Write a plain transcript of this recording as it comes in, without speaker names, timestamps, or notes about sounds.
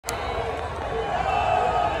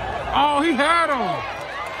Oh, he had him.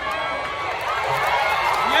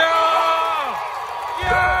 Yeah.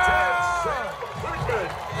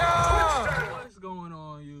 What's going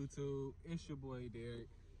on, YouTube? It's your boy Derek,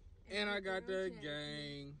 and I got the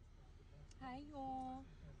gang. Hi, y'all.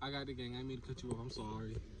 I got the gang. I didn't mean to cut you off. I'm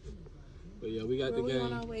sorry. But yeah, we got the gang. We're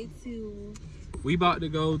on our way to. We about to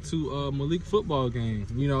go to Malik football game.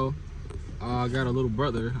 You know, I got a little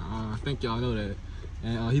brother. I think y'all know that.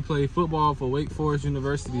 And he played football for Wake Forest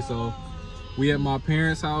University. So we at my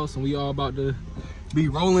parents' house, and we all about to be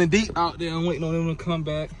rolling deep out there and waiting on them to come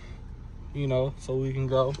back. You know, so we can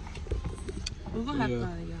go. We're gonna have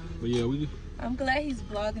fun, y'all. But yeah, I'm glad he's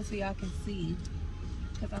vlogging so y'all can see,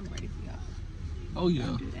 cause I'm ready for y'all. Oh yeah.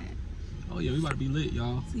 Don't do that. Oh yeah, we about to be lit,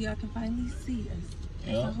 y'all. So y'all can finally see us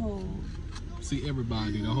as a whole. See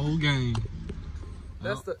everybody, the whole gang.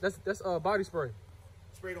 That's body spray.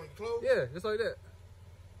 Sprayed on your clothes? Yeah, just like that.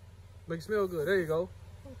 Make it smell good. There you go.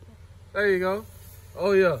 There you go.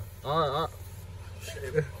 Oh yeah. All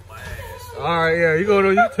right, yeah. You going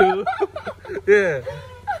on YouTube? Yeah.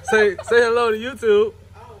 Say hello to YouTube.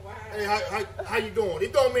 Hey, how you doing?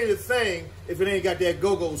 It don't mean a thing if it ain't got that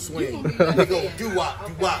go-go swing. They go do-wop,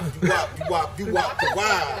 do-wop, do-wop, do-wop, do-wop,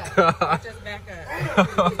 do-wop. Just back up.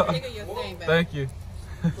 Nigga, your thing back. Thank you.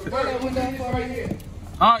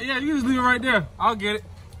 Yeah, you can just leave it right there. I'll get it.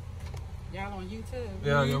 Y'all on YouTube?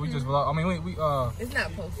 Yeah, we just vlog. I mean, we It's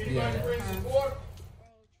not posted. Yeah.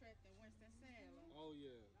 Oh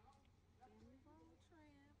yeah.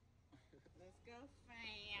 Let's go,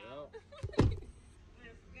 fam.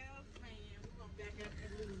 Let's go, fam. We're gonna back up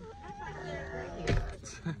and move.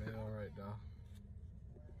 Man, all right, dog.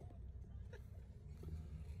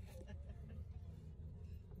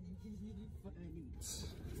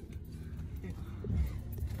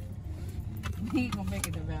 He ain't gonna make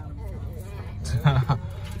it to Valley.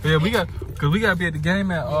 Yeah, cause we gotta be at the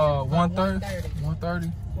game at 1:30.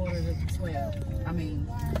 1:30. Quarter to 12. I mean,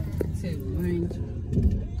 2.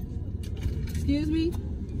 Excuse me?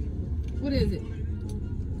 What is it?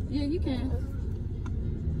 Yeah, you can.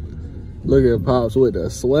 Look at Pops with the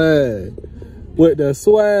swag. With the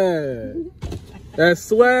swag. That's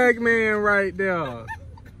swag man right there.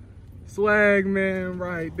 Swag man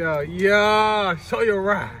right there. Yeah, show your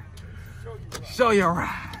ride. Show your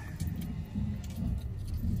ride.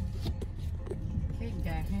 Kate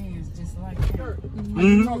got hands just like that. I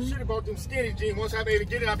didn't know shit about them skinny jeans. Once I made it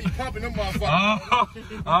get it, I be pumping them motherfuckers.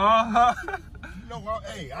 You know,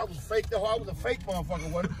 hey, I was fake though. I was a fake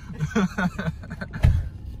motherfucker, wasn't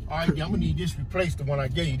All right, I'm gonna need this replaced, the one I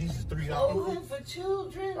gave you. This is $3. Oh, for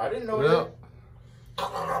children. I didn't know that.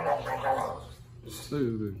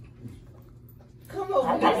 Come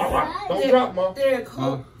on. Don't drop, Mom. There,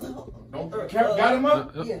 hold. Got him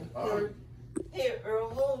up? Yeah. All right. Here, Earl,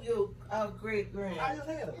 hold your great grand.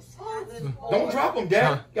 Don't drop them,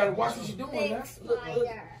 Dad. Gotta watch what you're doing, man. Look,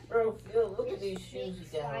 Earl, Phil, look at these shoes you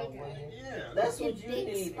got on with you. Yeah. That's what you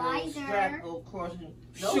need, Earl. Strap go crossing.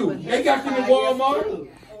 Shoot, they got them in Walmart.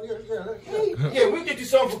 Yeah, we get you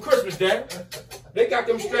something for Christmas, Dad. They got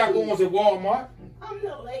them strap-ons at Walmart. I'm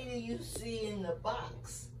the lady you see in the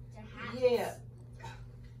box. Yeah.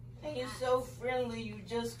 And you're so friendly, you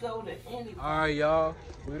just go to anybody. All right, y'all.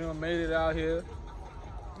 We done made it out here.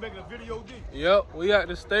 Making a video D. Yep, we at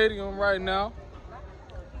the stadium right now.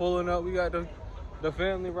 Pulling up. We got the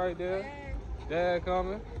family right there. Dad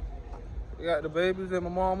coming. We got the babies and my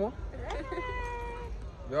mama.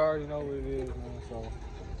 You already know what it is, man. So,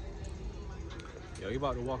 yeah, we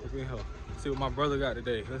about to walk up in here. See what my brother got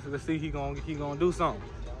today. Let's see he gonna do something.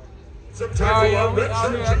 Subtitle on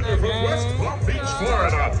redshirt junior from West Palm Beach,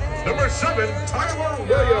 Florida. Number 7, Tyler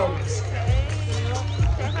Williams.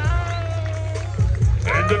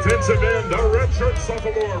 And defensive end, a redshirt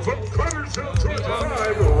sophomore from Cartersville, Georgia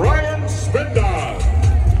 5, Ryan Spindon.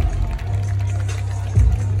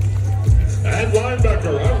 And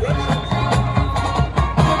linebacker, a redshirt.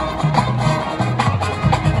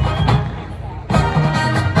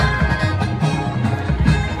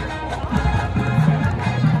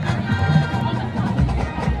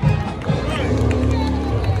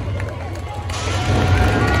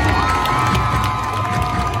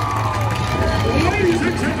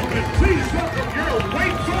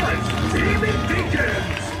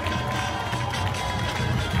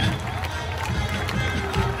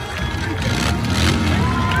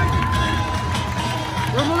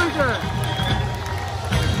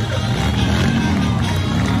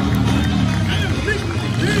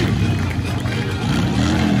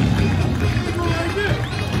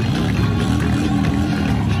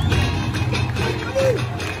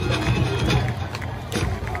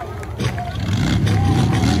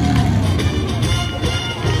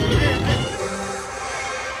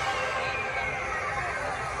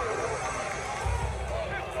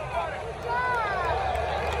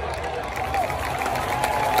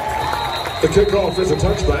 kickoff is a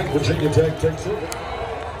touchback. Virginia Tech takes it.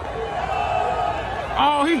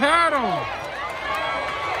 Oh, he had him.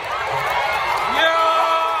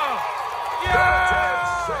 Yeah!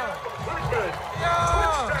 Yeah!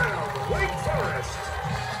 Touchdown, Wake Forest.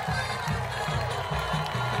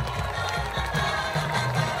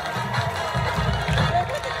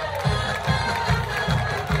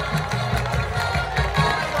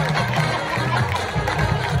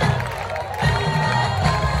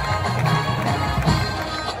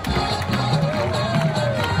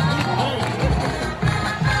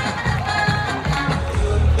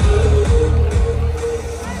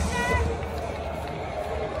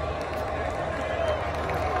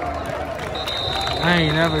 I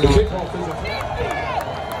ain't never The gonna. kickoff is a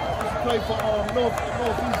Play for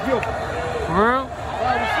Northeast Guilford. For real?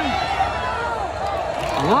 Wide receiver.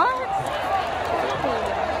 What?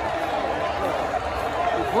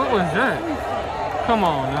 What was that? Come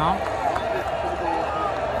on now.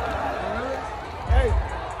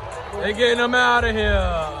 Hey, They getting them out of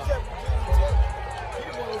here.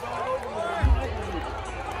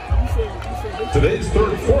 Today's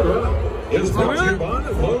third quarter is brought to you by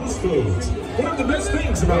Lowe's Foods. One of the best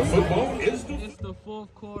things about football is It's the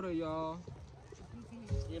fourth quarter, y'all.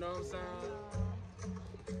 You know what I'm saying?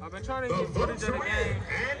 I've been trying to the get footage votes of the are in, game.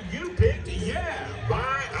 and you picked Yeah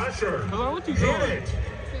by Usher. Hello, what you Hit doing? it.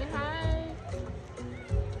 Say hi.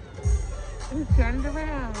 Turn it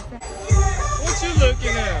around. What you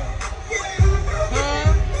looking at?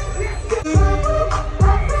 Huh?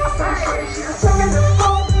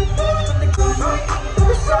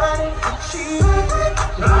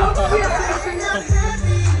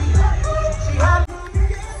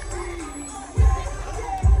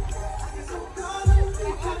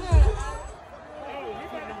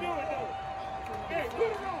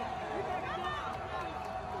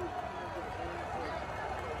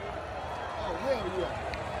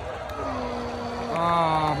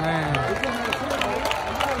 Oh, man.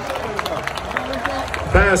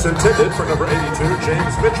 Pass intended for number 82,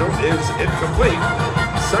 James Mitchell, is incomplete.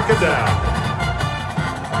 Second down.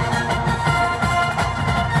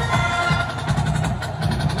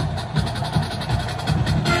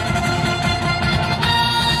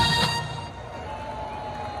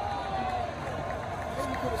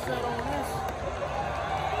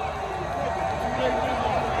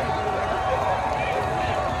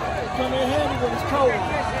 come in handy when it's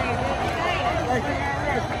cold.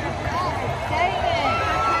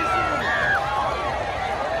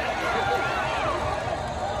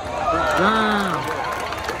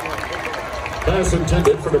 Pass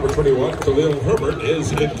intended for number 21, Khalil Herbert,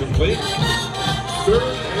 is incomplete. 3rd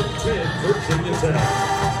and 10, Virginia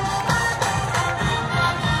Tech.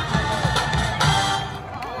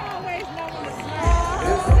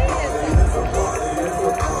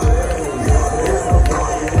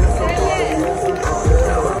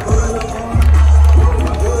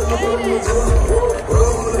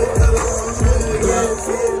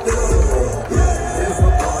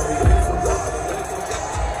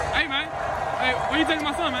 Hey, man. Hey, where you taking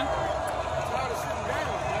my son, man?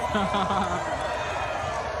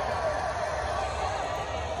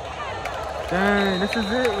 Dang, this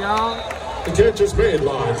is it, y'all. The catch is made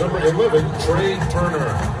by number 11, Trey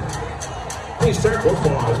Turner. He's tackled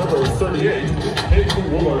by number 38,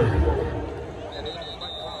 Hayden Ward.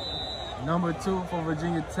 Number 2 for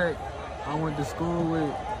Virginia Tech. I went to school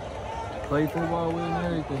with, played football with, and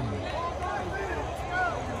everything.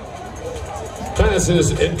 Pass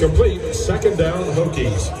is incomplete. 2nd down,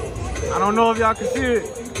 Hokies. I don't know if y'all can see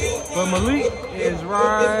it, but Malik is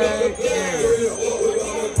right there.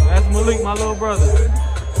 That's Malik, my little brother.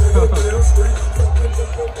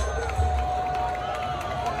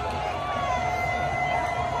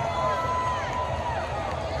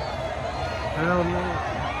 Hell,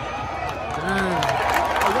 man. Damn.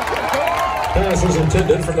 Pass is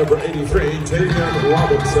intended for number 83, Tavion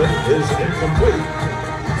Robinson, is incomplete.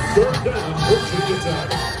 3rd down, Virginia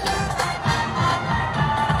Tech.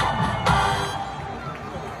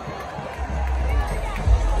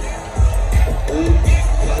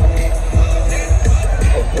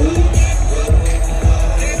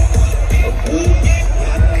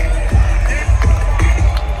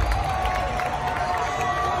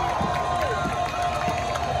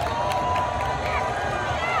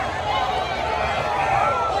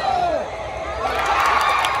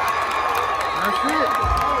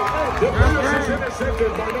 The pass is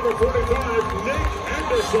intercepted by number 45, Nick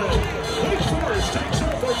Anderson. Wake Forest takes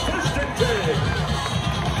over 1st and 10.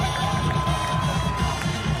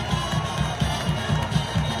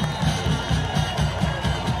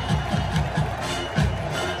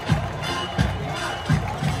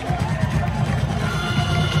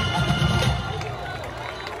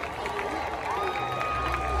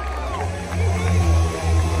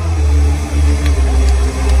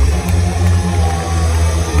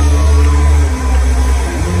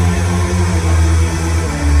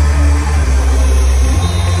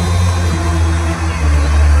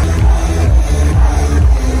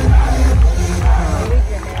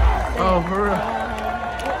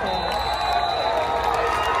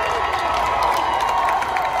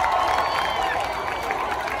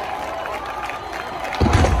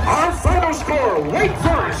 score, Wake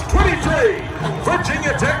Forest 23,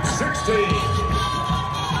 Virginia Tech 16.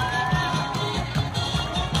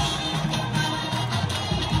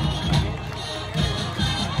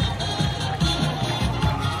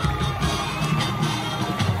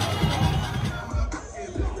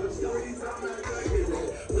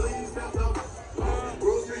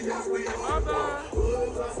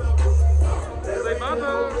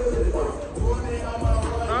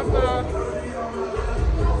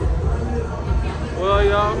 Well,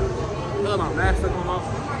 y'all, look, my mask come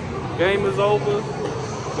off. Game is over.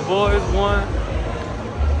 The boys won.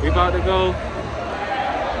 We about to go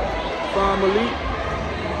find Malik.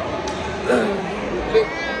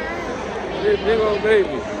 This big old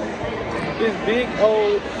baby. This big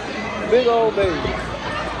old baby.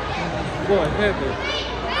 Boy, heavy.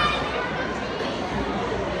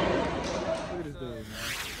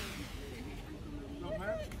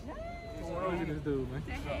 Look at this dude, man.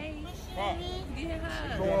 Hey, Pop. give a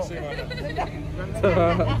hug. What you gotta say about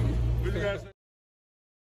that? What you gotta say?